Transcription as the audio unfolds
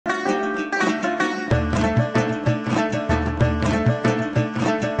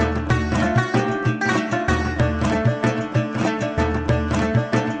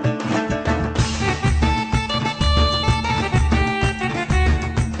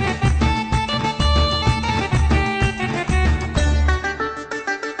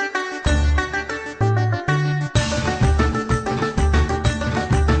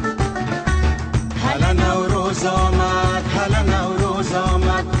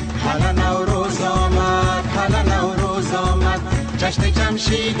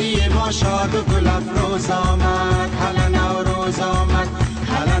جمشیدی ما شاد و گل افروز آمد. هلا نوروز آمد،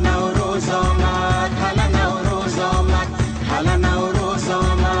 هلا نوروز آمد، هلا نوروز آمد، هلا نوروز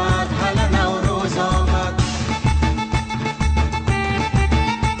آمد، هلا نوروز آمد.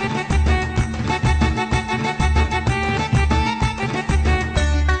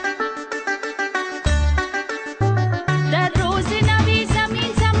 در روز نوی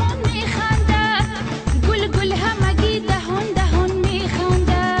زمین زمان میخندد، گل گل همگی دهان دهان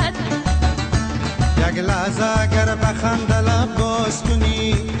میخندد. یک لحظه اگر بخنده لب باز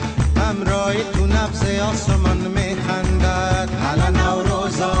کنی، همراه تو نبض آسمان میخندد. هلا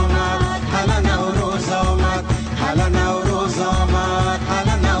نوروز آمد، هلا نوروز آمد، هلا نوروز آمد،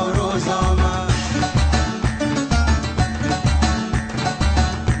 هلا نوروز آمد.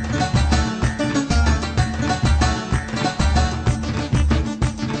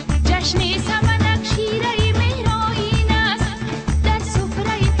 جشن سمنک شیره مهرآیین است، در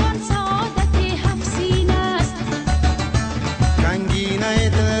سفره تان سعادت هفسین است. کنگینه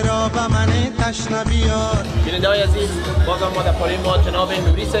دل را به من تشنه بیار. بیننده های عزیز، باز هم ما در پاره ما جناب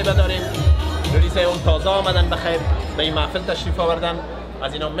نوری صاحب داریم. نوری صاحب هم تازه آمدن بخیر به این محفل تشریف آوردن.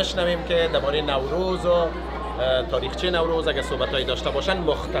 از اینا میشنویم که درباره نوروز و تاریخچه نوروز اگه صحبتایی داشته باشن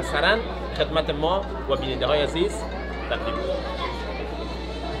مختصرا خدمت ما و بیننده های عزیز تقدیم.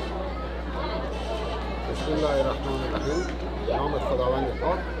 بسم الله الرحمن الرحیم. به نام خداوند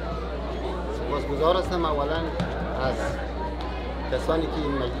پاک. سپاسگزار هستم اولا از کسانی که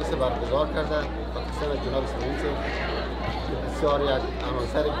این مجلس برگزار کرده، خصوصا جناب سلیمی که بسیار یک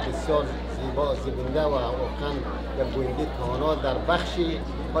عناصر بسیار زیبا زیبنده و واقعا در گوینده توانا در بخشی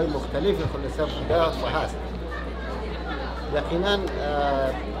های مختلف خلاصه بوده و هست. یقینا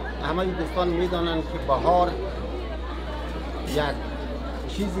همه دوستان میدانند که بهار یک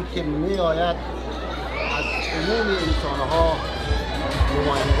چیزی که می آید از عموم انسانها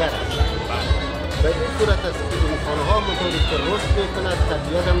نماینده است. به این صورت است که انسانها موطوری که رشد میکند،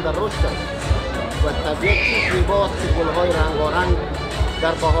 طبیعت هم در رشد است و طبیعت چیز زیباست که گلهای رنگارنگ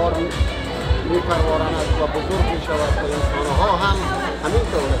در بهار میپروراند و بزرگ میشود و انسانها هم همین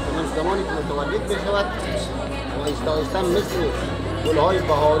طور است. من زمانی که متولد بشود و آهسته آهسته مثل گلهای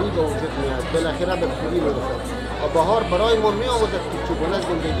بهاری به وجود میاد، بالاخره به پوری میرسد. و بهار برای ما میآموزد که چگونه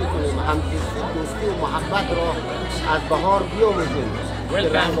زندگی کنیم، همدستی، دوستی و محبت را از بهار بیاموزیم.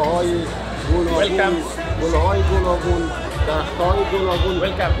 رنگهای گوناگون، گلهای گوناگون، درختهای گوناگون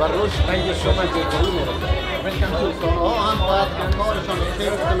و رشد شما بهتری میرسد. انسانها هم باید کارشان خیر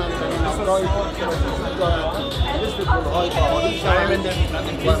کنند و این اصلاحی که وجود دارد مثل گلهای بهاری شوند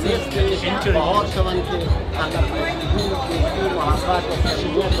و مثل بهار شوند که همدستی، دوستی، محبت و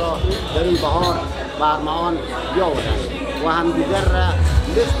تشویق را در این بهار برمعان بیاورند و همدیگر را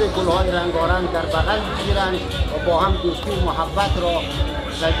مثل گلهای رنگارنگ در بغل بگیرند و با هم دوستی و محبت را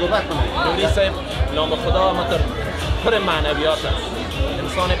تجربه کنند. نوری صاحب نام خدا مطر پر معنویات است،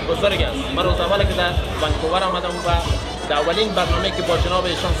 انسان بزرگ است. من روز اول که در ونکوور آمدم و در اولین برنامه که با جناب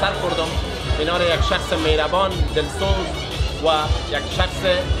ایشان سر خوردم کنار یک شخص مهربان، دلسوز و یک شخص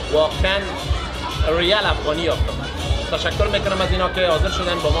واقعا ریال افغانی یافتم. تشکر میکنم از اینا که حاضر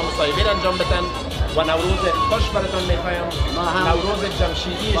شدن با ما مصاحبه انجام بدن و نوروز خوش براتون میخوایم. نوروز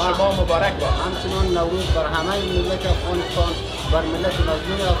جمشیدی شما مبارک باد. همچنان نوروز بر همه ملت افغانستان، بر ملت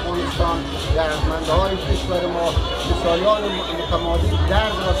مظلوم افغانستان، گردمندهای کشور ما، مثالیان متمادی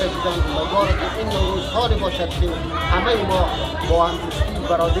درد را کشیدند. امیدوارم که این نوروز حالی باشد که همه ما با همدستی،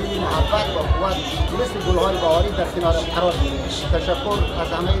 برادری، محبت و قوت مثل گلهای بهاری در کنار قرار گیریم. تشکر از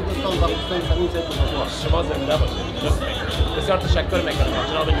همه دوستان و خصوصا سلیمی صاحب. شما زنده باشید. بسیار تشکر میکنم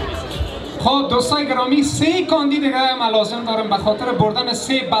جناب نوری. خب دوستان گرامی، 3 کاندید دیگه من لازم دارم به خاطر بردن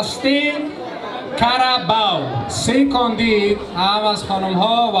 3 بسته کراباو. 3 کاندید هم از خانم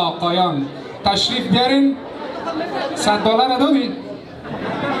ها و آقایان تشریف بیارین. $100 دادید؟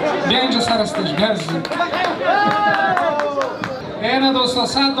 بیا اینجا سر استیج، بیا عزیزم. اینه دوستا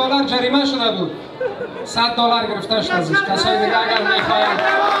 $100 جریمه شده بود. $100 گرفته شد ازش. کسای دیگه اگر میخواین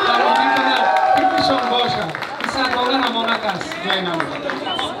قربانی کنن پیششان باشن. $100 امانت است، جای نمید.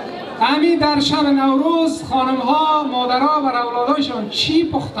 همین در شب نوروز خانم ها، مادرها و اولادایشان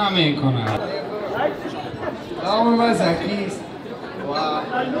چی پخته میکنن؟ نام من زکی است و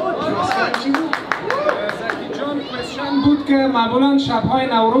زکی جان کوشن بود که معمولا شبهای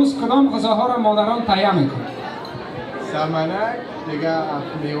نوروز کدام غذاها را مادران تهیه میکنن؟ سمنک، دیگه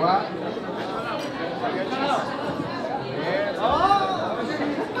میوه.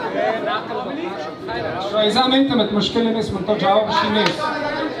 جایزه میتونید، مشکلی نیست، منطقه جوابش نیست.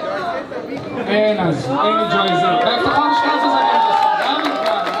 این از این جایزه به افتخار شما بزنید.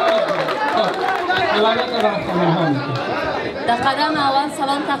 ولایت رفتن ها در قدم اول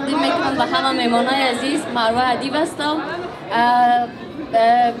سلام تقدیم میکنم به همه مهمانای عزیز. مروه ادیب هستم.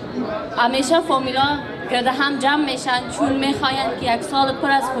 همیشه فامیلا گرد هم جمع میشن چون میخواین که یک سال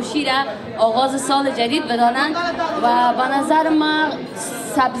پر از خوشی را آغاز سال جدید بدانند و به نظر ما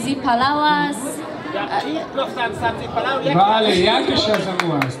سبزی پلو است. بله یکیش از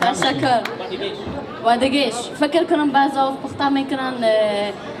امو است. تشکر. و دیگهش فکر کنم بعضا پخته میکنن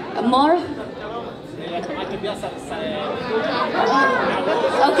مرغ.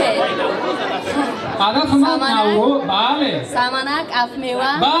 اوکی. هدف ما نورو. بله. سمنک اف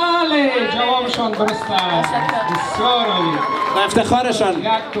میوه. بله جوابشان درست است. بسیار عالی. و افتخارشان. یک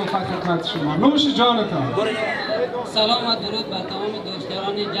توفه خدمت شما. نوش جانتان. سلام و درود به تمام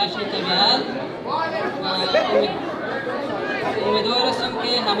دوستان جشن طبیعت و امیدوار هستم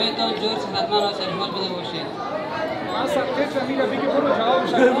که همه تان جور صحتمند و سرحال بوده باشید.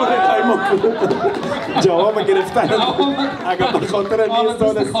 جواب گرفتن اگر به خاطر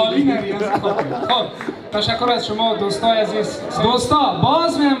میستان خالی نری. تشکر از شما دوستای عزیز. دوستا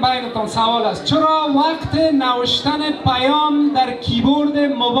باز من بینتون سوال است. چرا وقت نوشتن پیام در کیبورد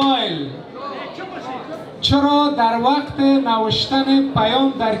موبایل چرا در وقت نوشتن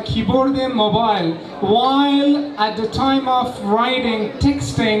پیام در کیبورد موبایل while at the time of writing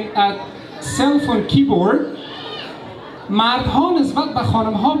texting at cell phone keyboard مردها نسبت به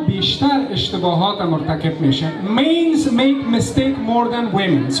خانمها بیشتر اشتباهات مرتکب میشن. Males make mistake more than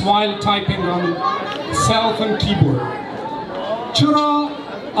women while typing on cell phone keyboard. چرا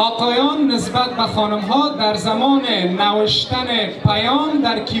آقایان نسبت به خانمها در زمان نوشتن پیام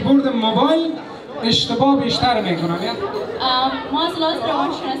در کیبورد موبایل اشتباه بیشتر میکنن؟ ما از لحاظ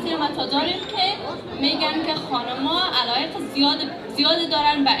روانشناسی ما داریم که میگن که خانم‌ها علایق زیاد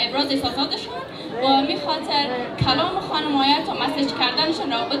دارن به ابراز احساساتشون و می خاطر کلام خانم‌ها تا مسیج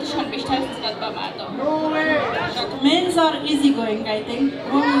کردنشون رابطشون بیشتر نسبت به مردم. Men are easy going, I think.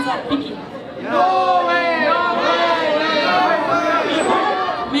 Women are picky.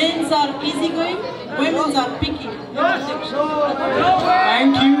 Men are easy going. Women are picky.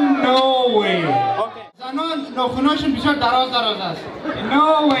 Thank you. No way. زنان ناخوناشون بیشتر دراز است.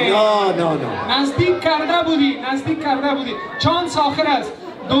 No way. No. نزدیک کرده بودی. چانس آخر است.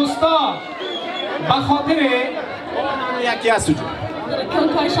 دوستا به خاطر یکی از سوجو.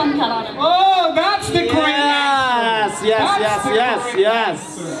 کلکایشان کلانه. Oh, that's the correct answer. Yes.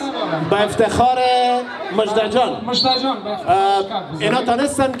 با افتخار مجده جان. اینا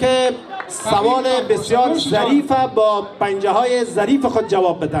تانستن که سوال بسیار ظریف با پنجه های ظریف خود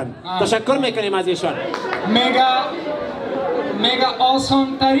جواب بدن. تشکر میکنیم از ایشان. میگه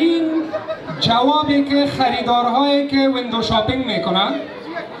آسان ترین جوابی که خریدارهایی که ویندو شاپینگ میکنن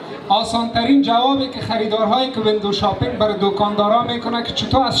آسانترین جوابی که خریدارهایی که ویندو شاپینگ برای دکاندارا میکنن که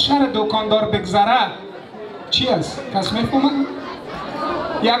چطور از شر دکاندار بگذره چی است؟ کس میفهمه؟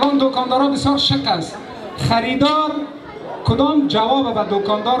 یگان دکاندارا بسیار شک است. خریدار کدام جواب به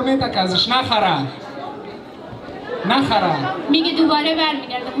دکاندار میده که ازش نخره؟ میگه دوباره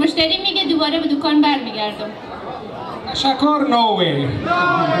برمیگردم. مشتری میگه دوباره به دکان برمیگردم. تشکر. نووی.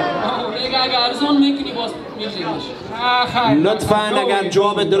 میگه اگه ارزون میکنی باز میگیریش. لطفاً اگر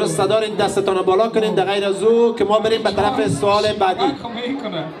جواب درست دارین دستتان رو بالا کنین. در غیر از او که ما بریم به طرف سوال بعدی.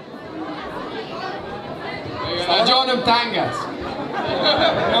 جانم تنگ است.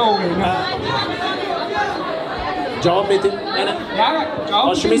 جواب میدین؟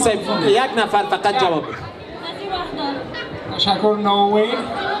 هاشمی صاحب یک نفر فقط جواب بده. تشکر. نووی.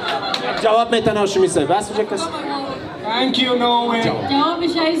 جواب میتن هاشمی صاحب. بس میشه کسی؟ Thank you. نووی.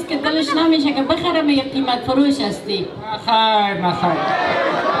 جوابش است که دلش نمیشه که بخرم یک قیمت فروش هستی. نخیر.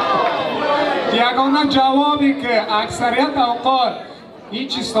 یگانه جوابی که اکثریت اوقات این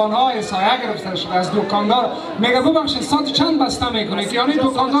چیستان‌های سایه گرفته شده از دکاندار میگه ببخشید ساعت چند بسته میکنه که یعنی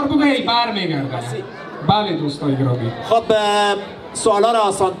دکاندار بگه بر میگرده. بله دوستای گرامی. خب سوالا را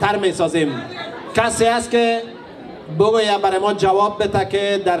آسان‌تر میسازیم. کسی هست که بگویه برای ما جواب بده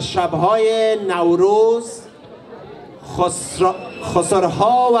که در شب‌های نوروز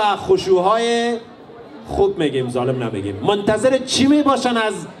خسرها و خشوهای خوب میگیم ظالم نمیگیم منتظر چی میباشن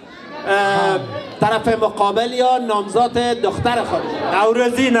از طرف مقابل یا نامزاد دختر خود؟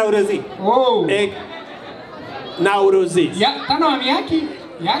 نوروزی تنها یکی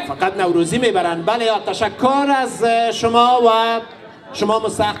فقط نوروزی میبرن. بله تشکر از شما و شما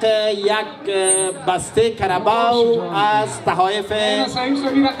مستحق یک بسته کرباو از تحایف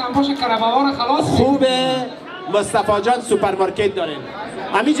خوب مصطفی جان سوپرمارکت داریم.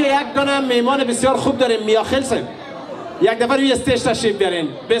 همینجا یک دانه میمان بسیار خوب داریم. میاخیل صاحب یک دفعه روی استیج تشریف بیارین.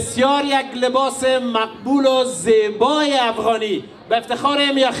 بسیار یک لباس مقبول و زیبای افغانی به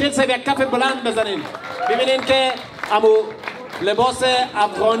افتخار میاخیل صاحب یک کف بلند بزنین. ببینین که امو لباس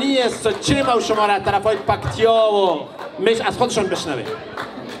افغانی سچه ما و شما را طرف های پکتیا و میش از خودشان بشنوید.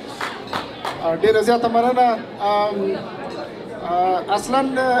 ډیره زیاته مننه. اصلا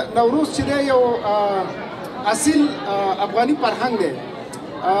نوروز چې دی یو اصیل افغاني فرهنګ دی،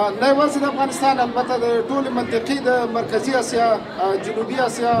 نه یوازې د افغانستان، البته د ټولې منطقې د مرکزي اسیا، جنوبي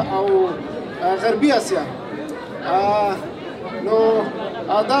اسیا او غربي اسیا. نو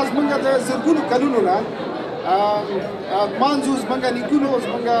دا زمونږ د زرګونو کلونو نه مانځو، زمونږ نیکونو،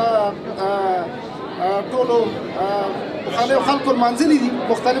 زمونږ ټولو پخوانیو خلکو لمانځلي دي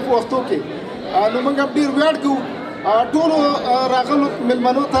مختلفو وختو کې. نو موږ ډېر ویاړ کوو ټولو راغلو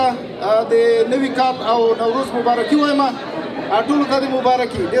مېلمنو ته د نوي کال او نوروز مبارکي وایم. ټولو ته دې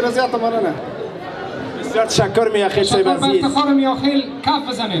مبارکي. ډېره زیاته مننه. بسیار تشکر میاخیل صاحب عزیز. با افتخار میاخیل کف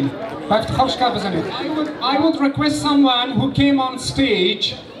بزنیم. با افتخارش کف بزنیم. I would request someone who came on stage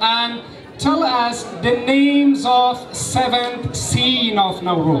and tell us the names of 7th scene of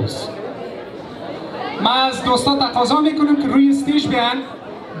Nowruz. ما از دوستان تقاضا میکنم که روی استیج بیان.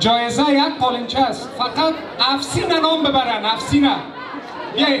 جایزه یک قالنچه است. فقط افسینه نام ببرن. افسینه.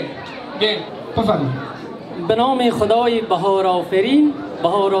 بیاین. بفرمایید. به نام خدای بهار آفرین،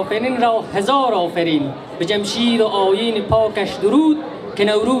 بهار آفرین را هزار آفرین، به جمشید و آیین پاکش درود که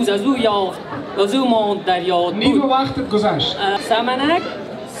نوروز از او یافت از او ماند در یاد بود. نیم وقت گذشت. سمنک،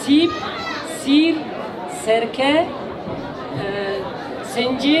 سیب، سیر، سرکه،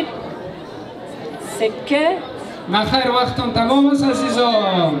 سنجید، سکه. نخیر وقتون تمام است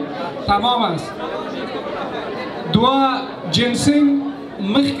عزیزان. تمام است. دوا جنسینگ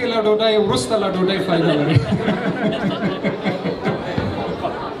مخکې له ډوډۍ وروسته له ډوډۍ فایده لري.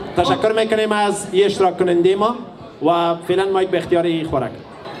 تشکر میکنیم از یه اشتراک کننده ما و فعلا مایک به اختیار خوراک.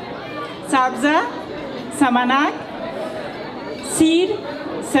 سبزه، سمنک، سیر،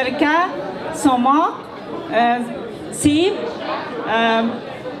 سرکه، سماق، سیب،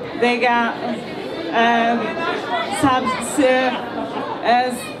 دیگه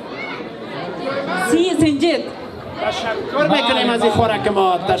سنجید. تشکر میکنیم از این خوراک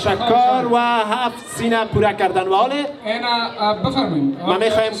ما. تشکر و 7 سینه پوره کردن و حاله اینا بفرمایید. ما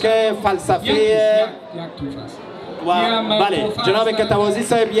میخوایم که فلسفه و بله جناب کتوازی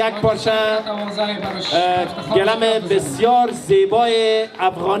صاحب یک پارچه گلم بسیار زیبای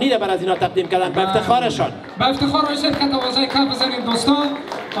افغانی را بر از اینا تقدیم کردن به افتخارشان. به افتخار آقای صاحب کتوازی کف بزنید دوستان.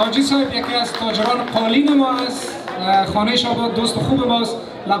 آجی صاحب یکی از تاجران قالین ما است. خانه شاباد دوست خوب ماست.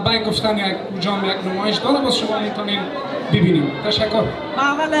 لبیک گفتن یک جام یک نمایش داره، باز شما میتونین ببینیم. تشکر.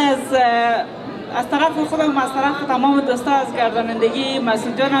 اول از طرف خودم، از طرف تمام دوستا از گردانندگی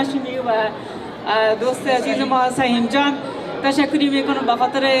مسعود جان هاشمی و دوست عزیز ما سهیم جان تشکری میکنم به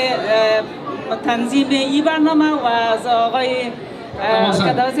خاطر تنظیم این برنامه و از آقای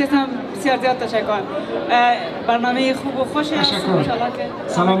کدوازی هم بسیار زیاد تشکر. برنامه خوب و خوشی است.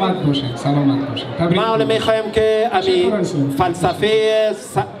 سلامت باشید. سلامت باشید. ما حالا میخوایم که امی فلسفه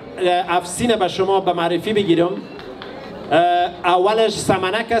افسین به شما به معرفی بگیرم. اولش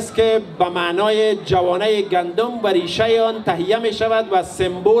سمنک است که به معنای جوانه گندم و ریشه آن تهیه می شود و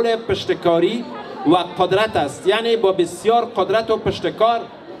سمبل پشتکاری و قدرت است، یعنی با بسیار قدرت و پشتکار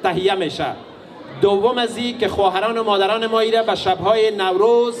تهیه می شود. دوم از این که خواهران و مادران ما ایره به شبهای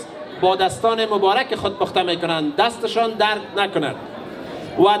نوروز با دستان مبارک خود پخته می کنند، دستشان درد نکند.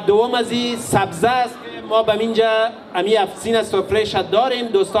 و دوم از این سبزه است که ما به اینجا امی افسین سفرهش داریم.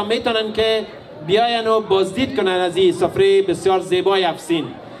 دوستان میتونن که بیاین و بازدید کنن از این سفره بسیار زیبای افسین.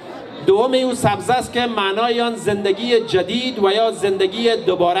 دوم او سبزه است که معنای آن زندگی جدید و یا زندگی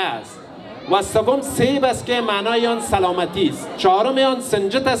دوباره است. و سوم سیب است که معنای آن سلامتی است. چهارم آن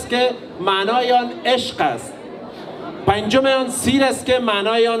سنجت است که معنای آن عشق است. پنجم آن سیر است که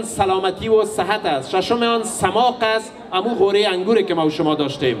معنای آن سلامتی و صحت است. ششم آن سماق است، امو غوره انگوری که ما و شما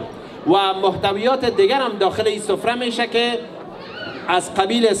داشتیم. و محتویات دیگر هم داخل این سفره میشه که از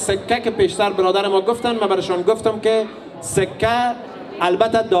قبیل سکه که پیشتر برادر ما گفتن، من برشان گفتم که سکه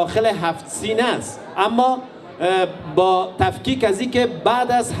البته داخل 7 سینه است، اما با تفکیک از این که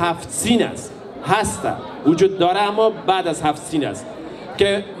بعد از 7 سینه است، هسته وجود داره اما بعد از 7 سینه است،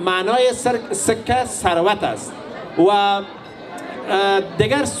 که معنای سکه ثروت است و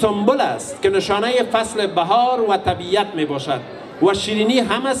دیگر سمبل است که نشانه فصل بهار و طبیعت می باشد و شیرینی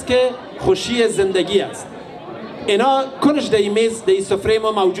هم است که خوشی زندگی است. اینا کلش در این میز در این سفره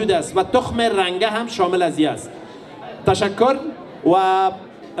ما موجود است و تخم رنگه هم شامل از این است. تشکر و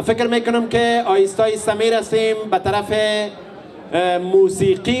فکر میکنم که آیسته آیسته میرسیم به طرف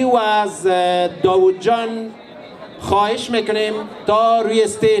موسیقی و از داوود جان خواهش میکنیم تا روی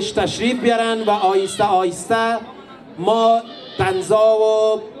استیج تشریف بیارن و آیسته آیسته ما طنزا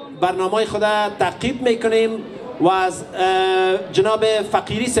و برنامه خود تعقیب میکنیم و از جناب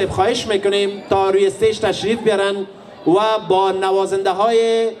فقیری صاحب خواهش میکنیم تا روی استیج تشریف بیارن و با نوازنده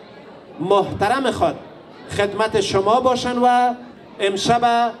های محترم خود خدمت شما باشن و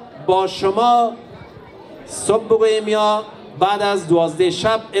امشب با شما صبح بگوییم یا بعد از 12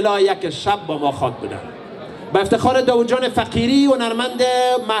 شب الی 1 شب با ما خواد بودن. با افتخار داود جان فقیری و هنرمند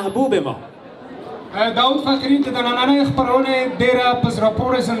محبوب ما. داود فقیری ته د نننۍ خپرونې ډېره په زړه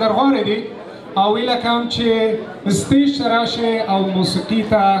پورې سندرغاړې دي او هیله کوم چې سټیج ته راشئ او موسیقي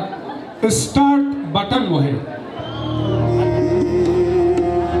ته سټارټ بټن وهئ.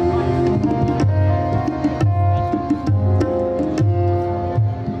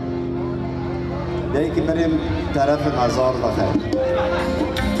 بیایید که بریم طرف مزار بخیر.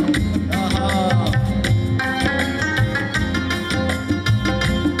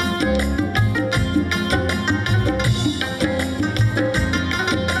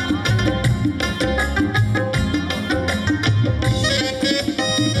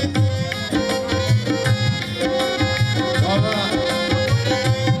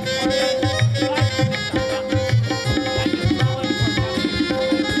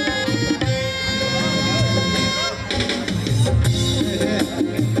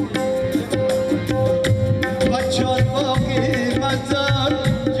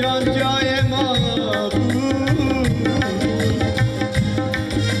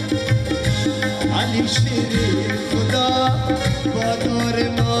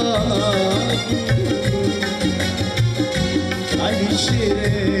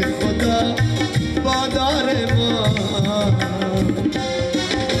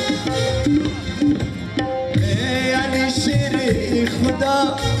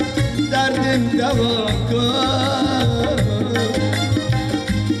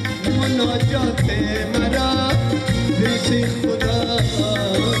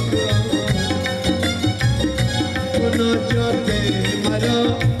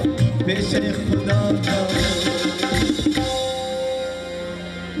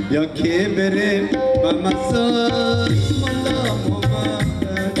 یا که بریم به مزار مولا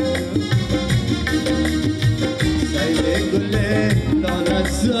محمد سیل گل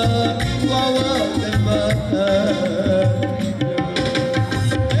دانزار و آواد من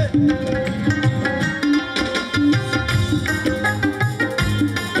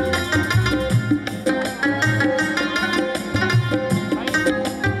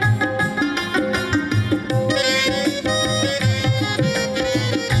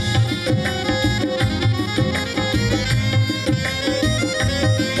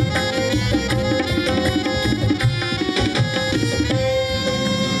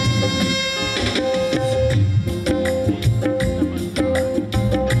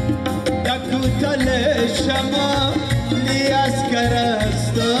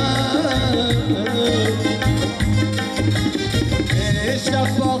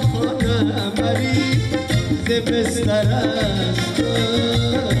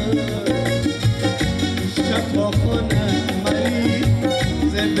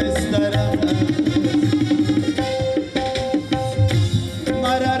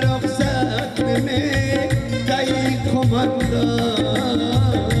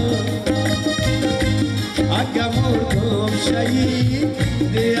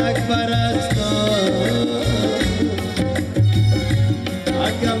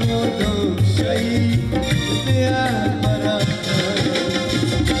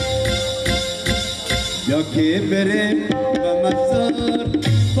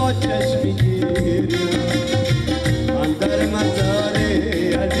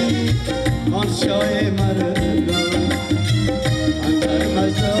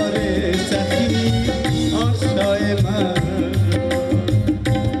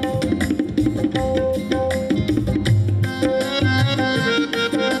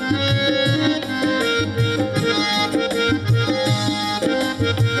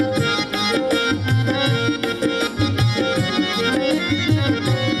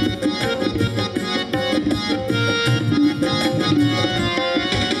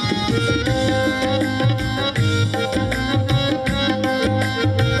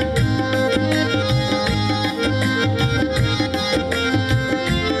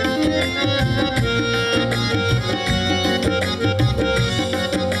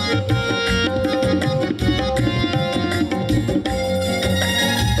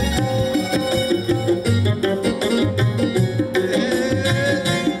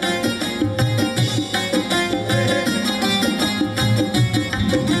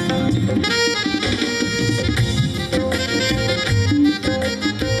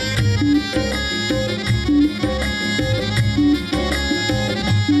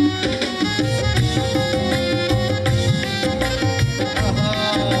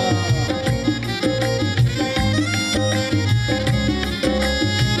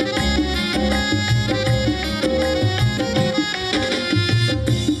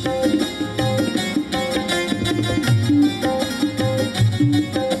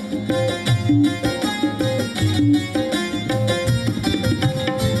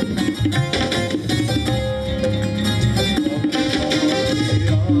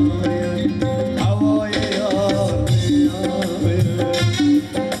آید هوای یار می آید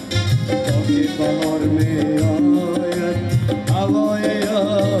تا که بهار می آید هوای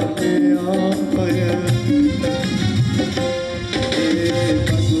یار می آید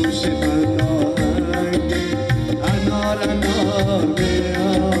به گوش من آهنگ انار انار می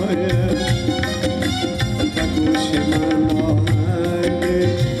آید به گوش من آهنگ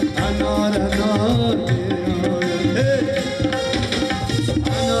انار انار می آید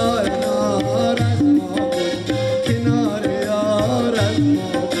انار انار از ما بود کنار یار از ما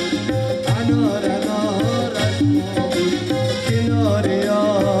بود انار انار از ما بود کنار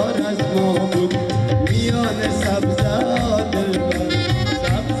یار از ما بود میان سبزه دلبر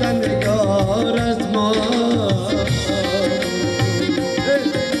سبزه نگار از ما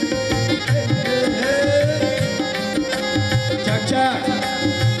چک چک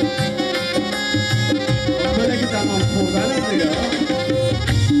خونه که تمام خوردن دیگه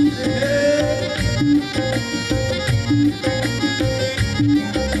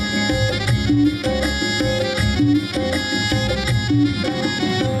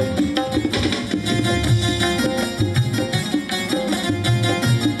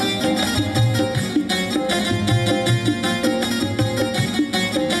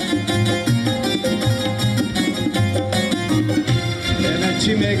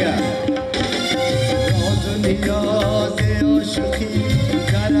چی میگه راز و نیاز عاشقی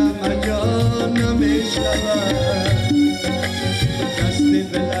درم جا نمیشود دست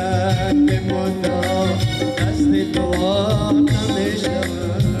بلند منا دست دعا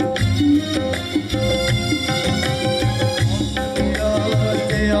نمیشود راز و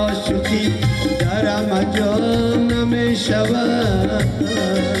نیاز عاشقی درم جا نمیشود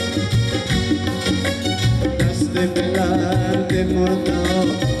دست بلند منا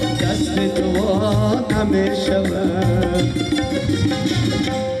دست دعا نمیشود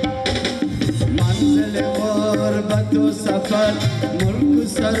منزل غربت و سفر ملک و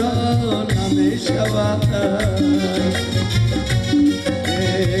سرا نمیشود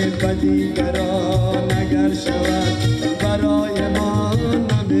به دیگران اگر شود برای ما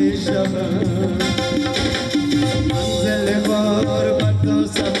نمیشود منزل غربت و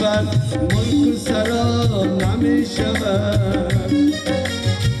سفر ملک و سرا نمیشود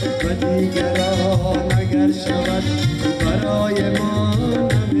و دیگران اگر شود برای ما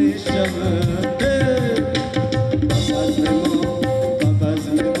نمیشود بزم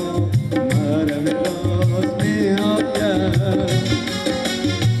ما مرم راز می آید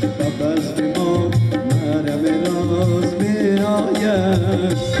بزم ما مرم راز می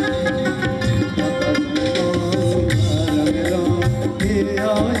آید بزم ما مرم راز می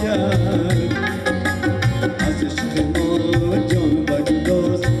آید از عشق ما جان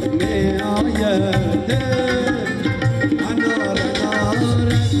بگداز می آید انار انار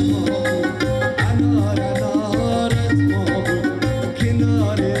از ما انار انار از ما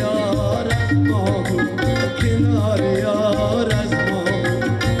کنار یار از ما کنار یار از ما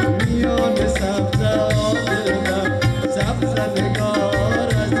میان سبزه دلبر سبزه نگار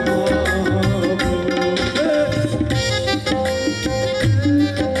از ما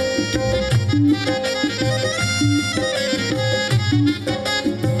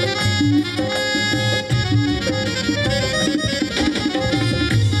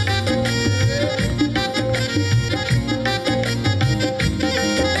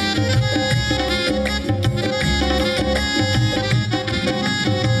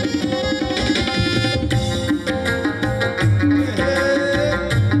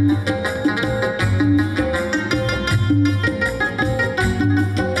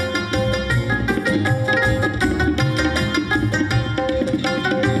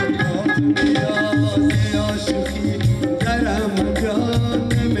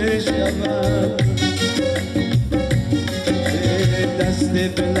دست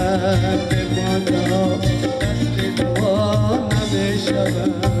بلند مانا دست دعا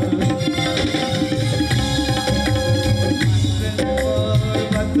نمیشود منزل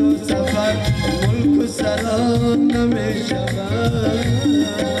غربت و سفر ملک و سرا نمیشود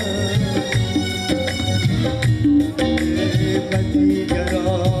به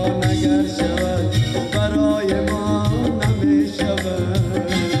دیگران اگر شود برای ما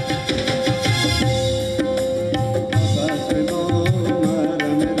نمیشود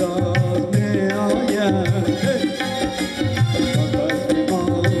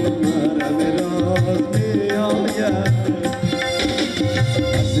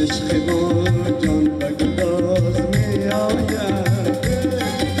از عشق ما جان بگداز می آید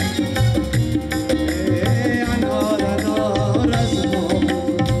انار انار از ما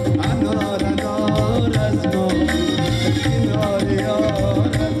انار انار از ما کنار یار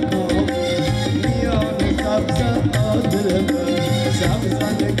از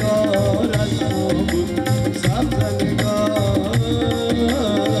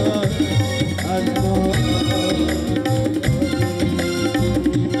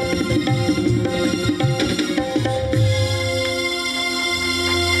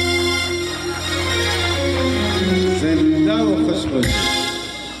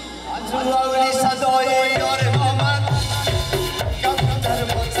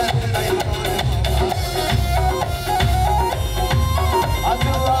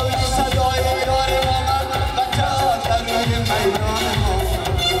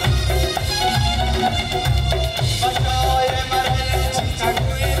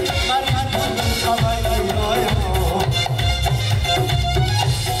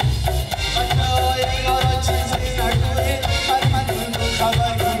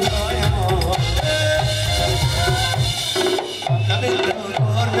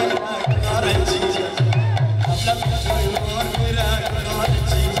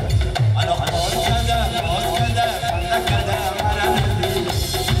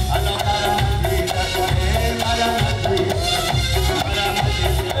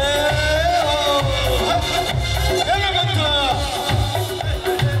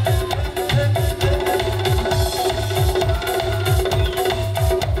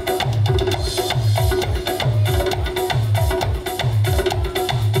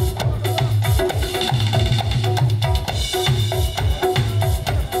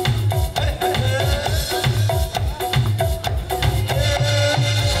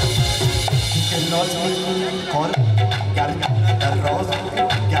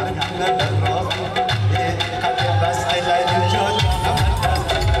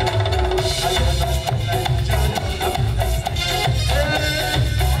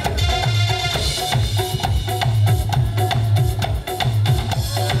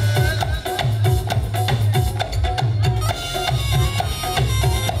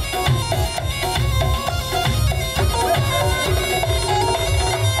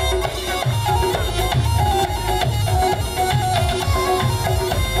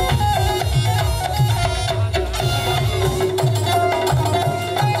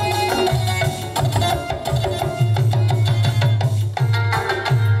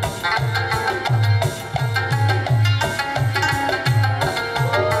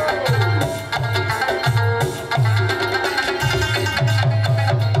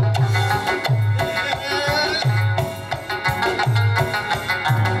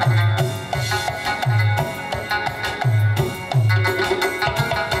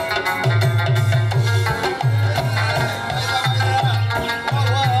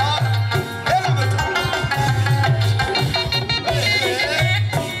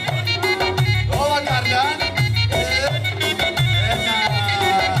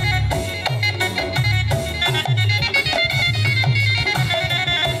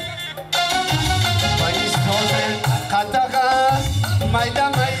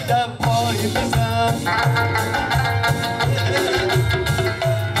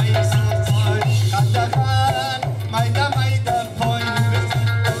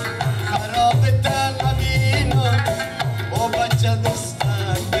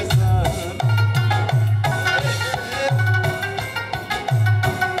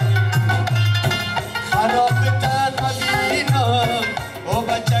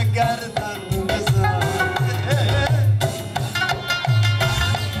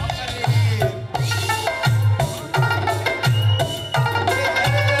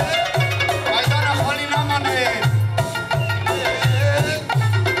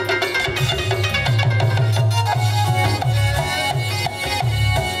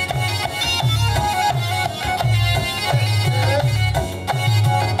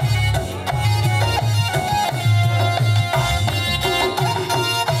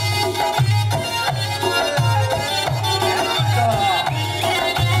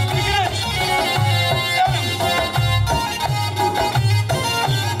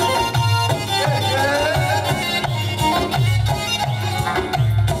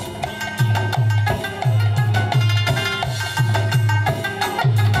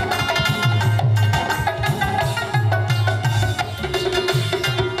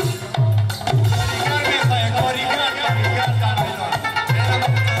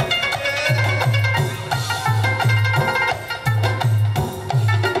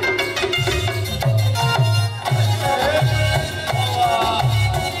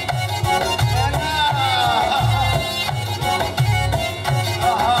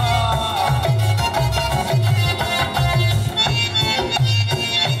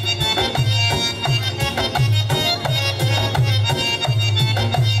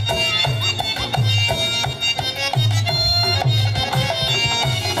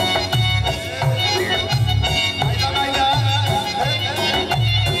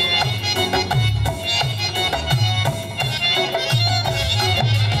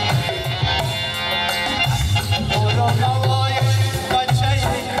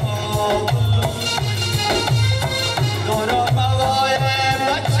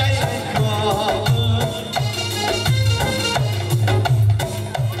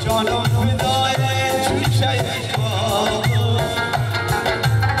جانم فدای جوشه بابا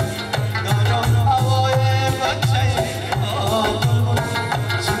دارم هوای بچه بابا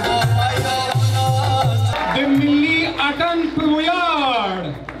شما پیامنات به ملی اتن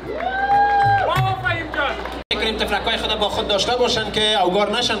پرویار میکنیم تفرقای خود با خود داشته باشن که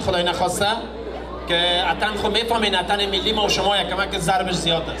اوگار نشن خدای نخواسته که اتن خود میفهمین اتن ملی ما و شما یک کمک ضربش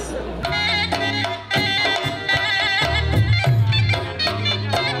زیاد است.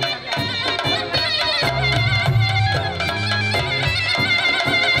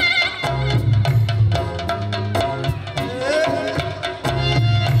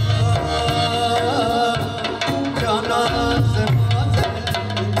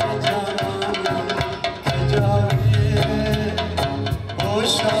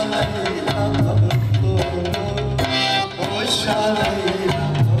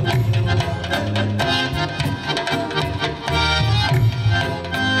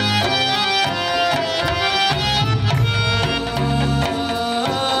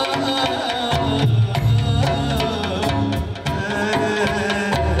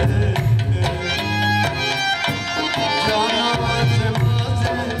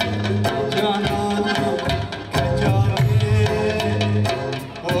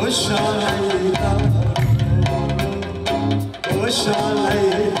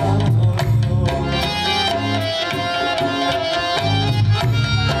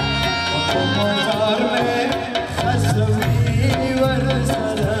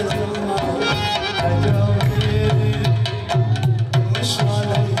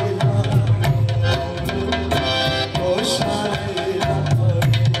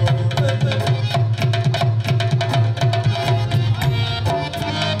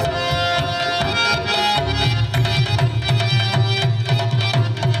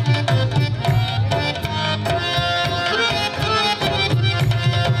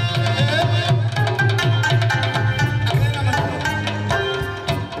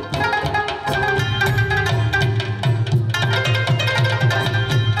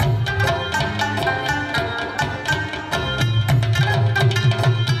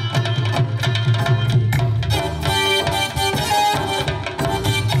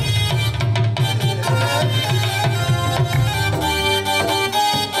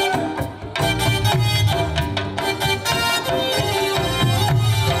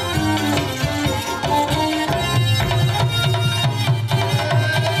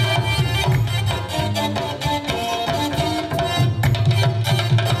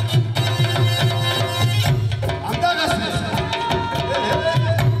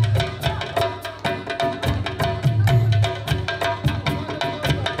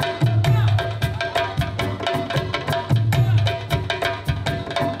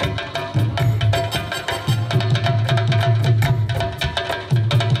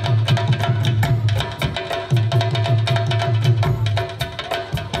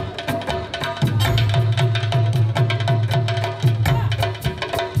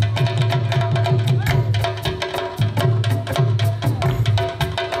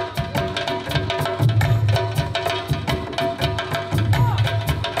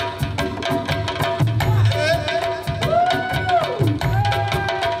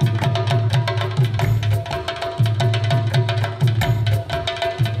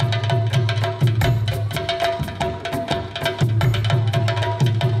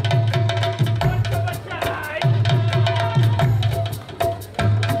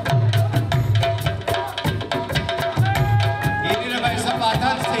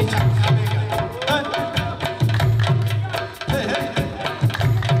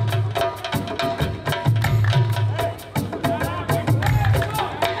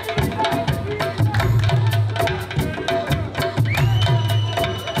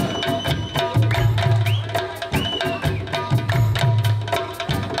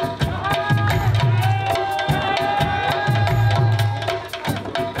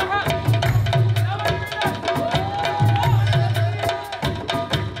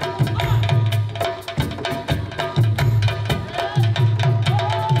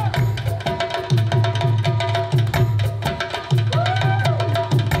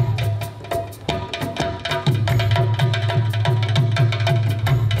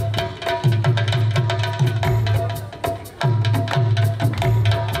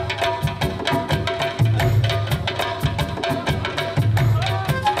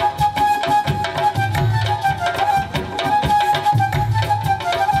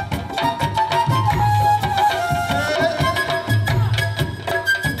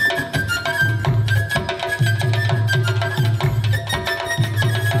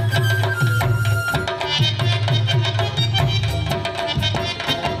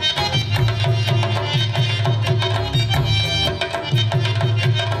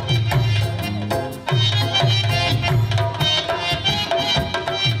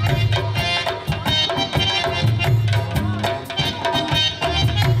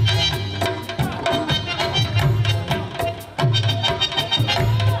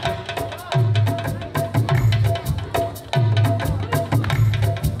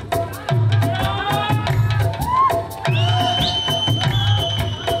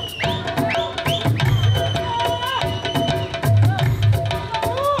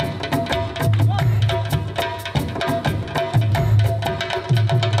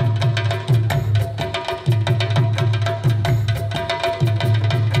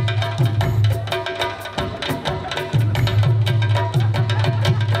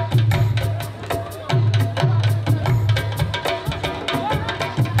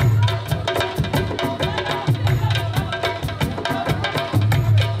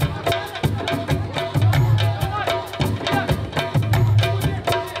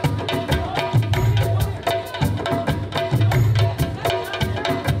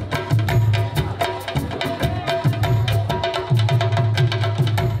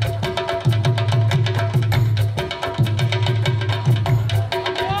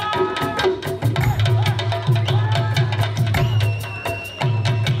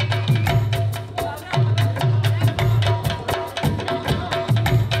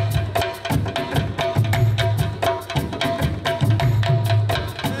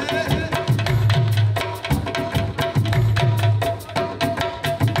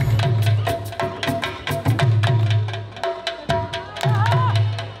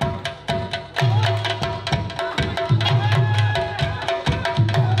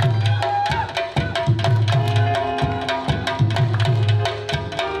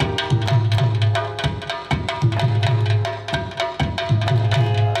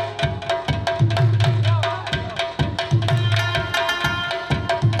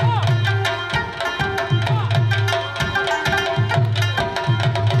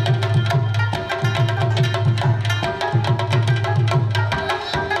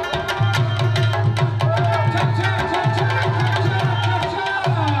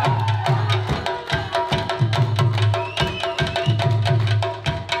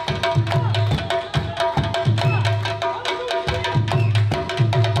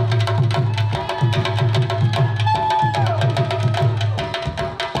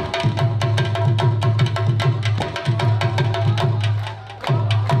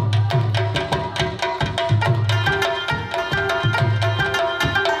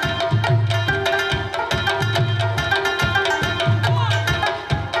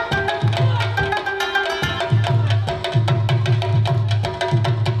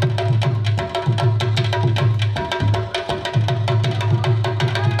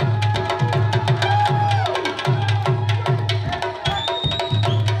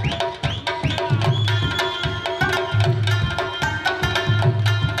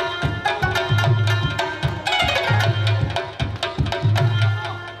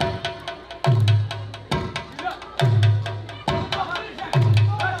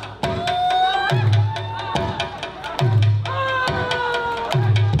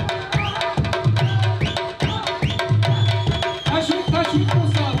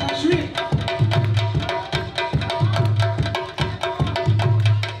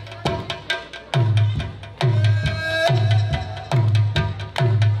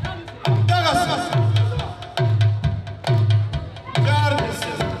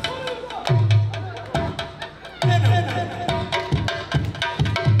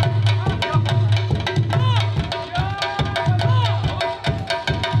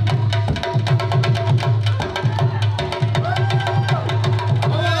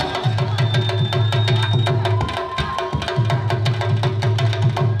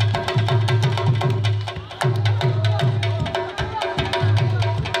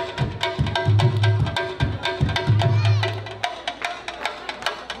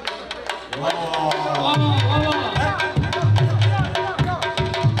 سه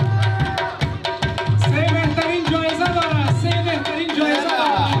بهترین جایزه داره، سه بهترین جایزه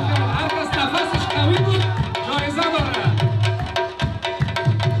داره. هر کس نفسش قوی بود جایزه داره.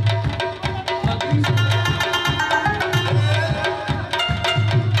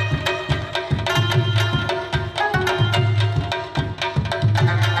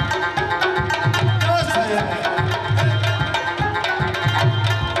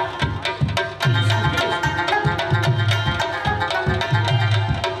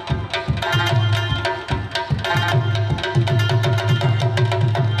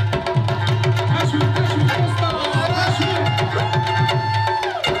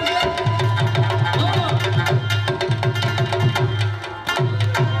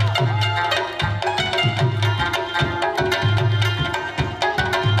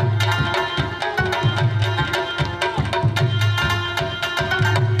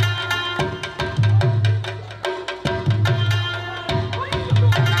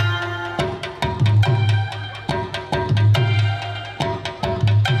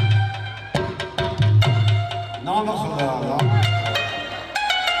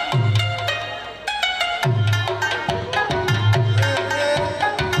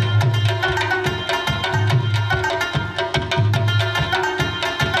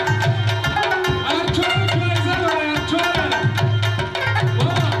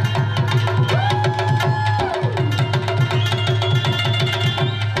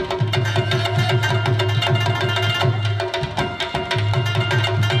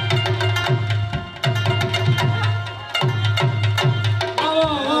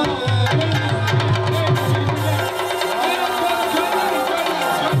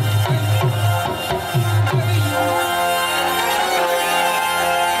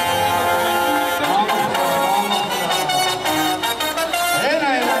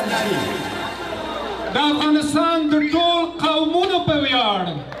 د افغانستان د ټول قومونو په ویاړ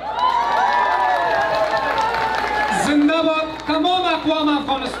زنده باد تمام اقوام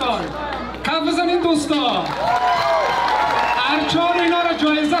افغانستان. کف بزنین دوستا. هر چهار اینا را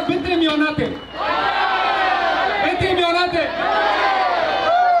جایزه بدیم یا ندیم؟ بدیم یا ندیم؟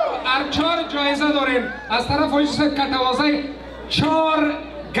 هر چهار جایزه داریم. از طرف آقای کتوازه 4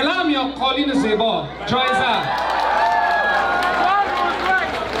 گلم یا قالین زیبا جایزه.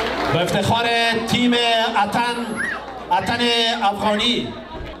 به افتخار تیم اتن افغانی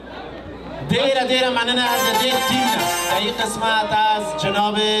دیر مننه از دیر تیم در این قسمت از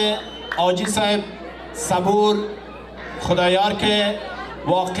جناب آجی صاحب صبور خدایار که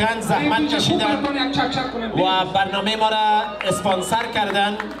واقعا زحمت کشیدن و برنامه ما را اسپانسر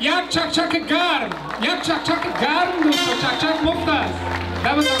کردن. یک چکچک گرم، یک چکچک گرم دوستو، چکچک مفت است.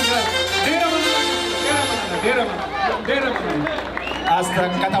 دیر مننه. از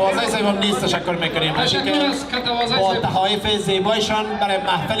کتوازه صاحب نیست تشکر میکنیم که با تحایف زیبایشان برای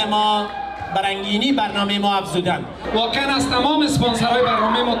محفل ما برانگینی برنامه ما افزودن. واقعا از تمام اسپانسرهای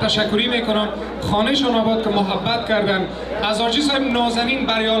برنامه ما تشکری میکنم. خانهشان آباد که محبت کردن. از آجی صاحب نازنین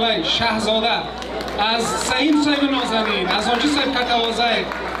بریاله شهزاده، از سعید صاحب نازنین، از آجی صاحب کتوازه،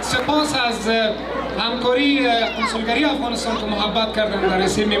 سپاس از همکاری کنسولگری افغانستان که محبت کردن در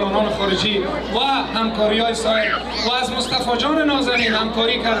رسید میمانان خارجی و همکاری های سایر و از مصطفی جان نازنین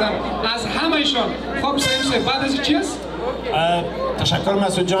همکاری کردن. از همهشان خب سعید بعد از چی است؟ تشکر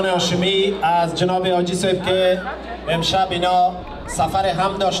مسعود جان هاشمی از جناب آجی صاحب که امشب اینا سفر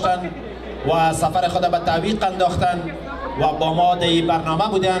هم داشتن و سفر خود به تعویق انداختن و با ما در این برنامه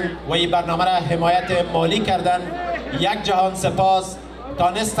بودن و این برنامه را حمایت مالی کردن. یک جهان سپاس.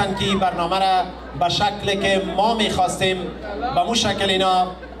 دانستن که این برنامه را به شکلی که ما میخواستیم به مو شکل اینا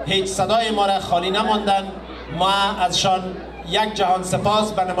هیچ صدای ما را خالی نماندن. ما ازشان یک جهان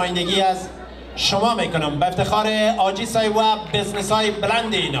سپاس به نمایندگی از شما میکنم به افتخار آجی صاحب و بزنس های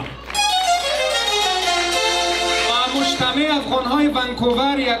بلند اینا. و مجتمع افغان های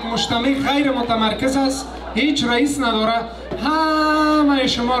ونکوور یک مجتمع غیر متمرکز است، هیچ رئیس نداره، همه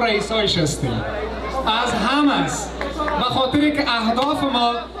شما رئیس هایش هستیم. از همه است. به خاطری که اهداف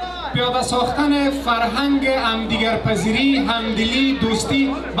ما پیاده ساختن فرهنگ همدیگرپذیری، همدلی،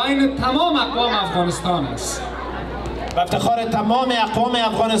 دوستی بین تمام اقوام افغانستان است. به افتخار تمام اقوام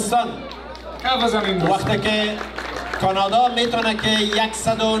افغانستان. وقتی که کانادا میتونه که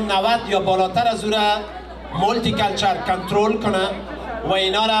 190 یا بالاتر از او را مولتی کلچر کنترل کنه و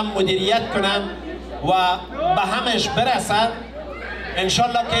اینا را مدیریت کنه و به همش برسه،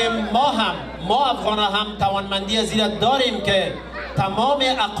 انشالله که ما افغان هم توانمندی از این داریم که تمام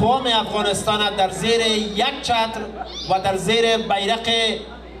اقوام افغانستان در زیر یک چتر و در زیر بیرق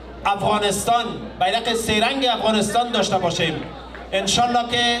افغانستان، بیرق سه رنگ افغانستان داشته باشیم. انشالله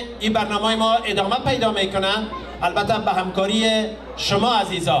که این برنامه ما ادامه پیدا میکنه، البته به همکاری شما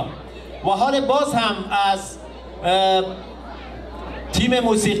عزیزا. و حال باز هم از تیم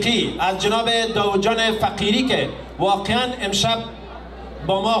موسیقی از جناب داود جان فقیری که واقعا امشب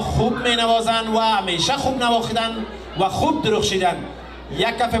با ما خوب می نوازن و همیشه خوب نواختن و خوب درخشیدن.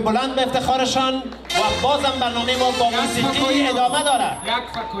 یک کف بلند به افتخارشان و بازم برنامه ما با موسیقی ادامه داره. یک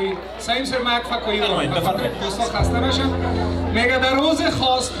فکویی سعیم سر ما یک فکویی رو بفرمایید. دوستا خسته نشم. میگه در روز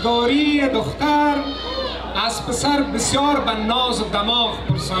خواستگاری دختر از پسر بسیار به ناز و دماغ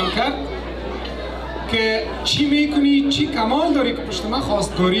پرسان کرد که چی میکنی، چی کمال داری که پشت من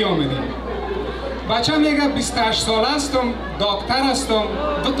خواستگاری آمدی. بچه میگه 28 سال هستم، دکتر هستم،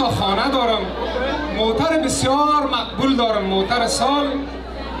 2 تا خانه دارم، موتر بسیار مقبول دارم، موتر سال،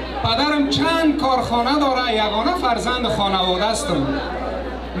 پدرم چند کارخانه داره، یگانه فرزند خانواده هستم.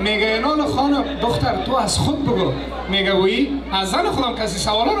 میگه اینال خانم دختر تو از خود بگو. میگه وی از زن خودم کسی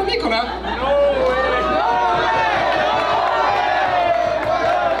سوالا رو میکنه؟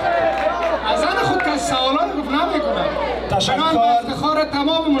 از زن خود کسی سوالا رو نمیکنه. تشکر. به افتخار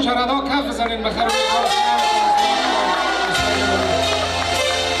تمام مجردا کف بزنین بخیر.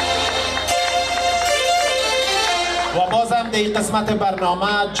 و بازم در این قسمت برنامه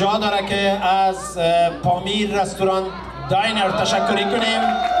جا داره که از پامیر رستوران داینر تشکری کنیم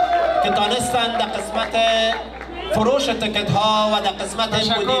که دانستن در قسمت فروش تکت ها و در قسمت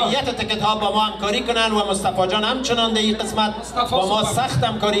مدیریت تکت ها با ما همکاری کنن و مصطفی جان همچنان در این قسمت با ما سخت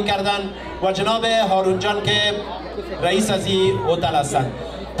همکاری کردن و جناب هارون جان که رئیس از این هتل هستن.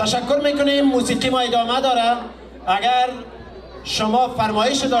 تشکر میکنیم. موسیقی ما ادامه داره. اگر شما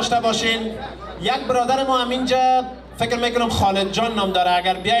فرمایش داشته باشین، یک برادر ما همینجا فکر میکنم خالد جان نام داره،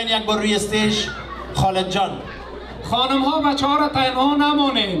 اگر بیاین یک بار روی استیج. خالد جان. خانم ها بچه ها را تنها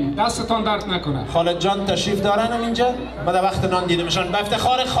نمانین، دستتان درد نکنه. خالد جان تشریف دارن همینجا؟ ما در وقت نان دیدمشان. به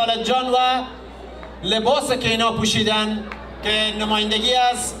افتخار خالد جان و لباس که اینا پوشیدن که نمایندگی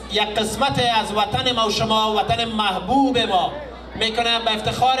از یک قسمت از وطن ما و شما، وطن محبوب ما میکنه. به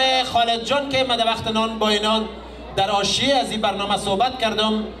افتخار خالد جان که ما در وقت نان با اینا در حاشیه از این برنامه صحبت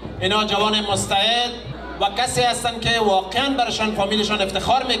کردم. اینا جوان مستعد و کسی هستن که واقعا برشان فامیلشان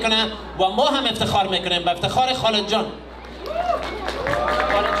افتخار میکنه و ما هم افتخار میکنیم. به افتخار خالد جان.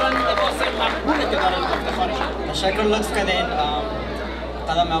 خالد جان لباس محبوبی که دارن افتخارشان. تشکر لطف کردین.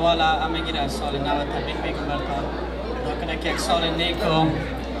 قدم اول همگی را سال نو تبریک میگم براتون. دعا کنه که یک سال نیک و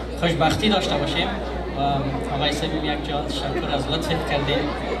خوشبختی داشته باشیم. و آقای سمیم یک جان تشکر از لطف کردین.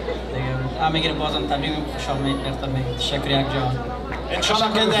 همگی را بازم تبریک خوش آمدید براتون. تشکر یک جان.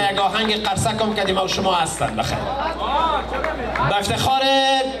 انشاءالله که در یک آهنگ قرصکم کردیم و شما هستن بخیر. به افتخار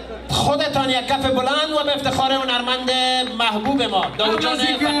خودتان یک کف بلند و به افتخار هنرمند محبوب ما داود جان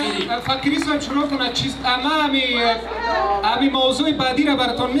فقیری. فقیری صاحب شروع کنه چیست؟ اما موضوع بعدی را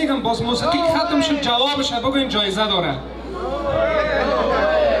براتون میگم. باز موسیقی ختم شد جوابش بگوین جایزه داره.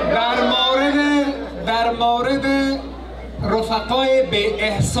 در مورد رفقای به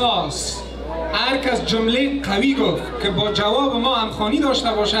احساس هر کس جمله قوی گفت که با جواب ما همخوانی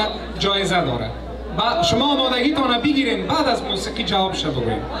داشته باشه جایزه داره. شما آمادگیتان رو بگیرین، بعد از موسیقی جوابش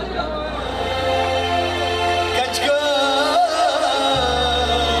بگوین.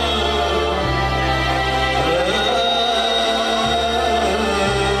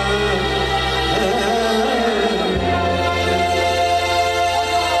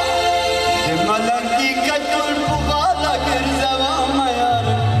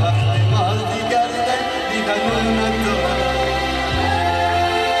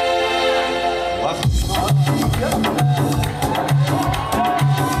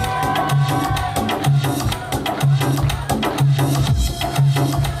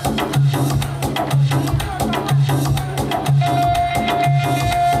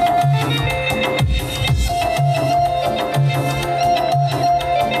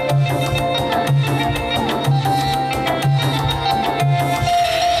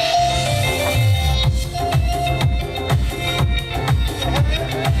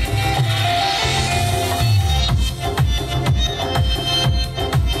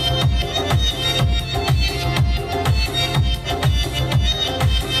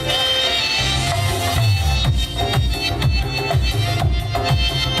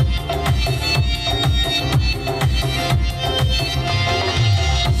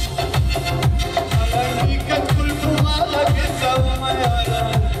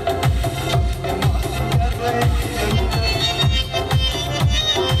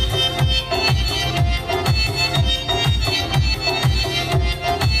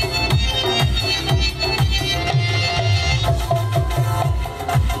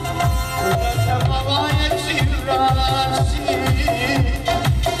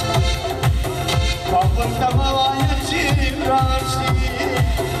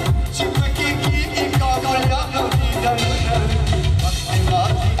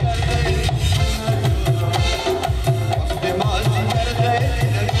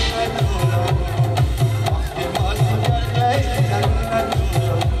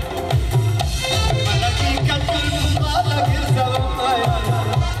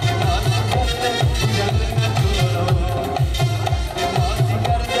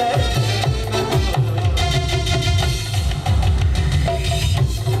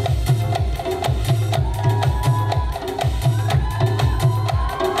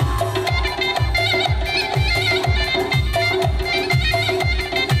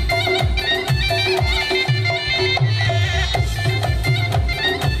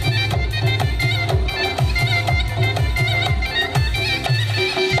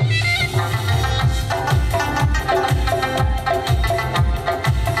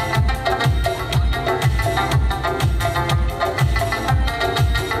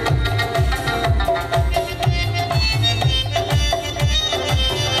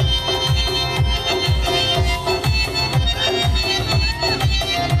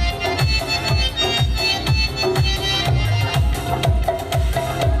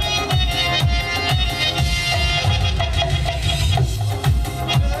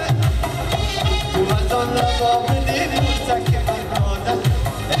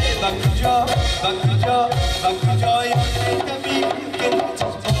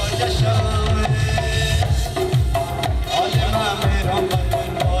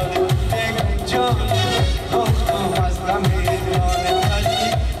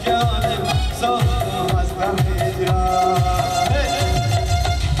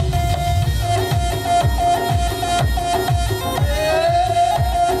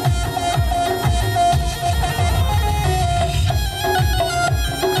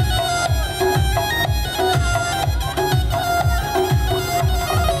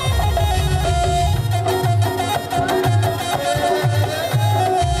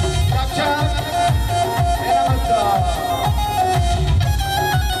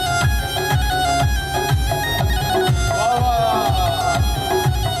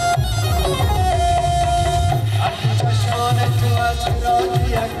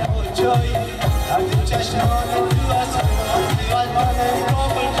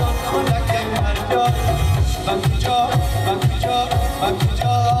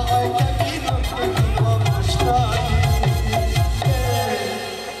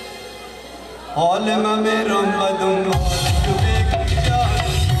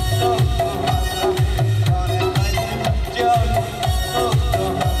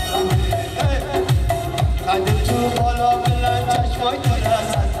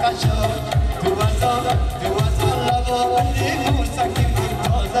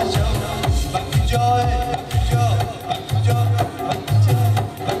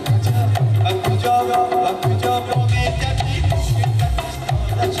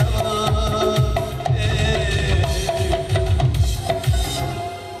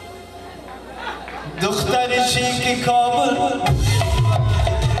 دختر شیک کابل